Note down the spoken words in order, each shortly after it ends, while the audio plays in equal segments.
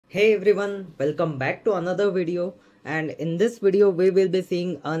Hey everyone, welcome back to another video, and in this video we will be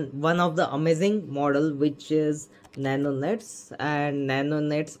seeing one of the amazing model which is Nanonets and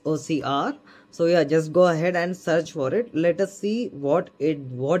Nanonets OCR. So yeah, just go ahead and search for it. Let us see what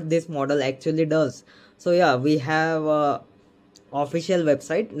this model actually does. So yeah, we have official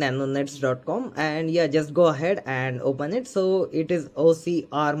website nanonets.com, and yeah, just go ahead and open it. So it is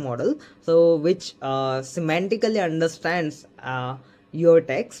OCR model, so which semantically understands your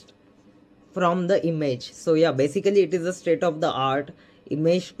text from the image. So yeah, basically it is a state of the art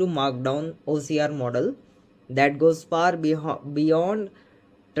image to markdown OCR model that goes far beyond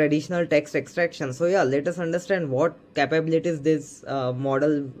traditional text extraction. So yeah, let us understand what capabilities this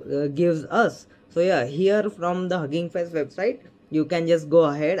model gives us. So yeah, here from the Hugging Face website you can just go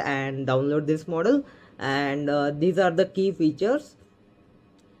ahead and download this model, and these are the key features.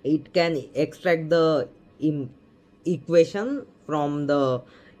 It can extract the equation from the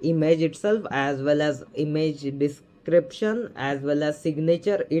image itself, as well as image description, as well as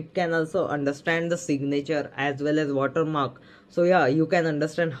signature. It can also understand the signature as well as watermark. So yeah, you can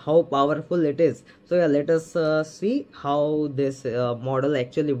understand how powerful it is. So yeah, let us see how this model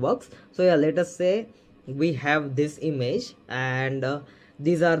actually works. So yeah, let us say we have this image, and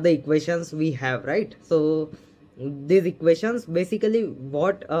these are the equations we have, right? So these equations, basically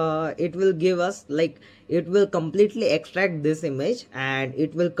what it will give us, like, it will completely extract this image, and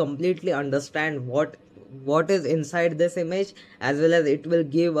it will completely understand what is inside this image, as well as it will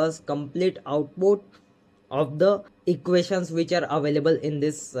give us complete output of the equations which are available in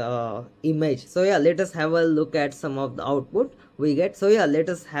this image. So yeah, let us have a look at some of the output we get. So yeah, let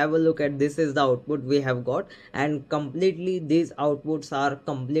us have a look at, this is the output we have got, and completely these outputs are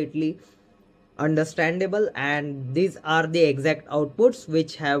completely understandable, and these are the exact outputs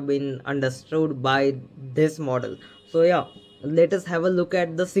which have been understood by this model. So yeah, let us have a look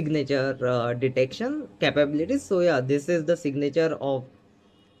at the signature detection capabilities. So yeah, this is the signature of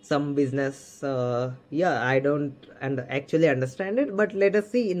some business. Yeah, I don't actually understand it, but let us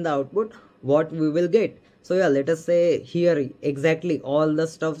see in the output what we will get. So yeah, let us say here exactly all the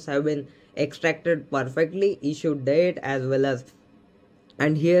stuffs have been extracted perfectly, issued date as well as,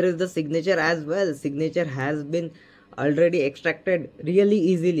 and here is the signature as well. Signature has been already extracted really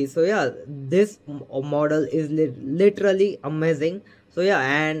easily. So yeah, this model is literally amazing. So yeah,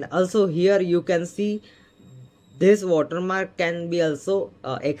 and also here you can see this watermark can be also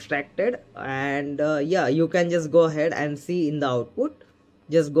extracted, and yeah, you can just go ahead and see in the output.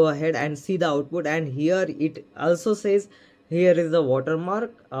 Just go ahead and see the output, and here it also says here is the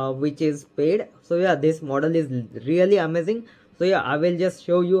watermark which is paid. So yeah, this model is really amazing. So yeah, I will just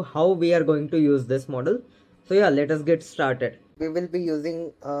show you how we are going to use this model. So yeah, let us get started. We will be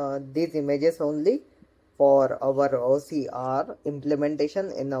using these images only for our OCR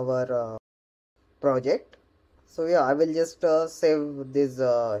implementation in our project. So yeah, I will just save these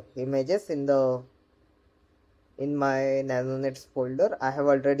images in my Nanonets folder. I have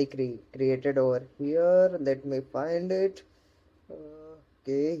already created over here. Let me find it.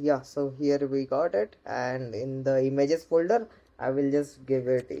 Okay, yeah, so here we got it, and in the images folder I will just give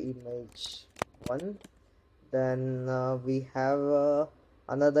it image 1. Then we have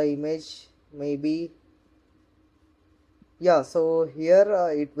another image, maybe. Yeah, so here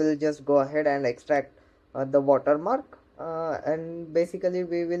it will just go ahead and extract the watermark, and basically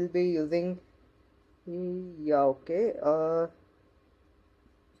we will be using, yeah, okay,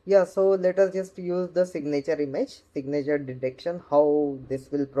 yeah, so let us just use the signature image, signature detection, how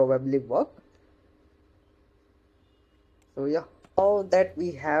this will probably work. So yeah, now that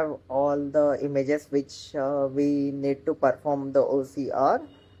we have all the images which we need to perform the OCR,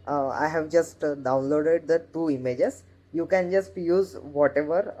 I have just downloaded the 2 images. You can just use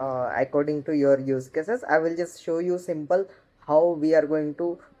whatever according to your use cases. I will just show you simple how we are going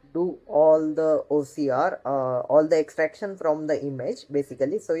to do all the OCR, all the extraction from the image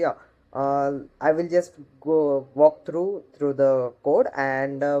basically. So yeah, I will just go walk through the code,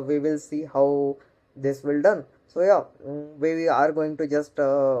 and we will see how this will done. So yeah, we are going to just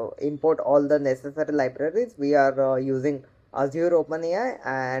import all the necessary libraries. We are using Azure OpenAI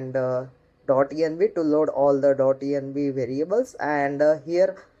and .env to load all the .env variables, and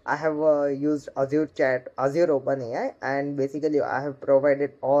here I have used Azure OpenAI, and basically I have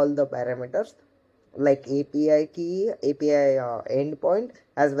provided all the parameters like API key, API endpoint,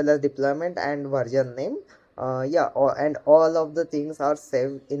 as well as deployment and version name. Yeah, and all of the things are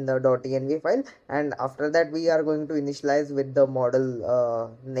saved in the .env file, and after that we are going to initialize with the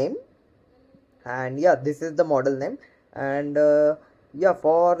model name. And yeah, this is the model name, and yeah,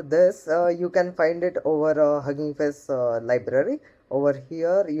 for this you can find it over Hugging Face library. over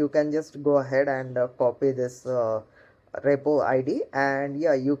here you can just go ahead and copy this repo ID, and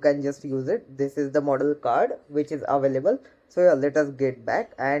yeah, you can just use it. This is the model card which is available. So yeah, let us get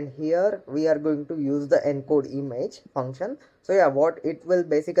back, and here we are going to use the encode image function. So yeah, what it will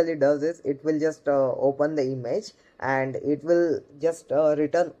basically does is it will just open the image, and it will just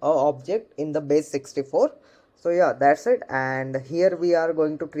return a object in the base 64. So yeah, that's it. And here we are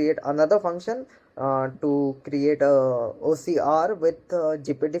going to create another function to create a OCR with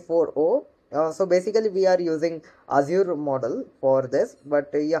GPT-4o. So basically we are using Azure model for this,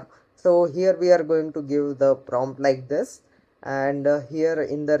 but yeah, so here we are going to give the prompt like this, and here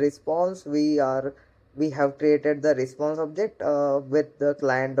in the response we have created the response object with the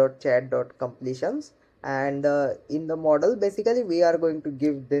client.chat.completions, and in the model basically we are going to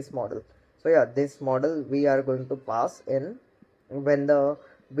give this model. So yeah, this model we are going to pass in when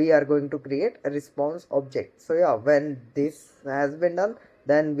we are going to create a response object. So yeah, when this has been done,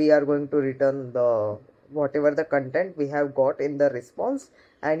 then we are going to return the whatever the content we have got in the response.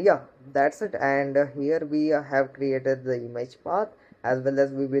 And yeah, that's it. And here we have created the image path, as well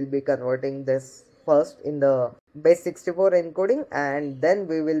as we will be converting this first in the base 64 encoding, and then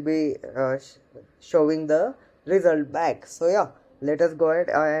we will be showing the result back. So yeah, let us go ahead,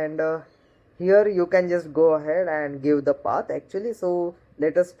 and here you can just go ahead and give the path actually. So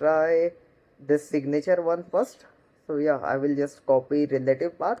let us try this signature one first. So yeah, I will just copy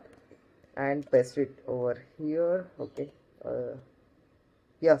relative path and paste it over here. Okay,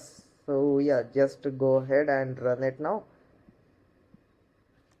 yes, so yeah, just go ahead and run it now.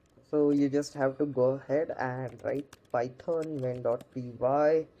 So you just have to go ahead and write python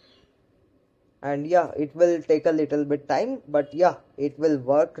main.py, and yeah, it will take a little bit time, but yeah, it will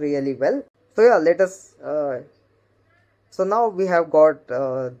work really well. So yeah, let us so now we have got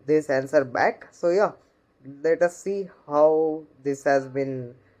this answer back. So yeah, let us see how this has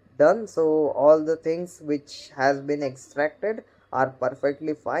been done. So all the things which has been extracted are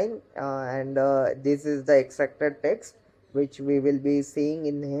perfectly fine, and this is the extracted text which we will be seeing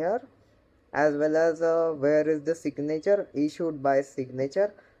in here, as well as where is the signature, issued by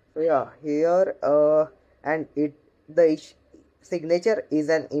signature. So yeah, here and it the signature is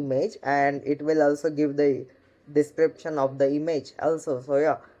an image, and it will also give the description of the image also. So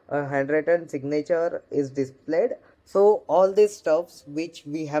yeah, a handwritten signature is displayed. So all these stuffs which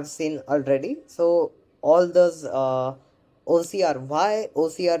we have seen already. So all those OCR, why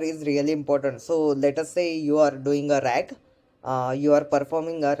OCR is really important. So let us say you are doing a RAG, you are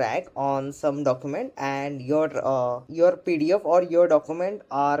performing a RAG on some document, and your PDF or your document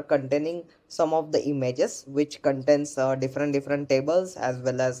are containing some of the images which contains different tables as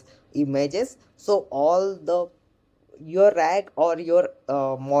well as images. So all the your RAG or your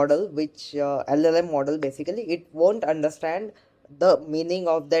model, which LLM model, basically it won't understand the meaning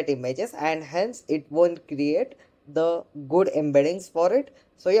of that images, and hence it won't create the good embeddings for it.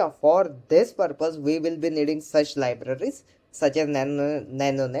 So yeah, for this purpose we will be needing such libraries such as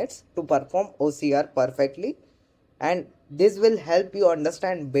Nanonets to perform OCR perfectly, and this will help you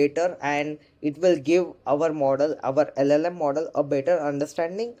understand better, and it will give our model, our LLM model, a better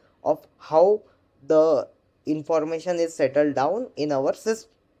understanding of how the information is settled down in our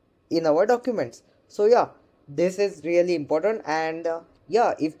in our documents. So yeah, this is really important. And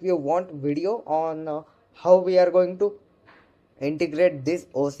yeah, if you want video on how we are going to integrate this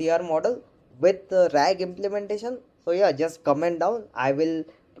OCR model with the RAG implementation, so yeah, just comment down. I will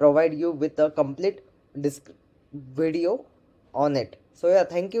provide you with a complete video on it. So yeah,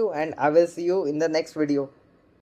 thank you, and I will see you in the next video.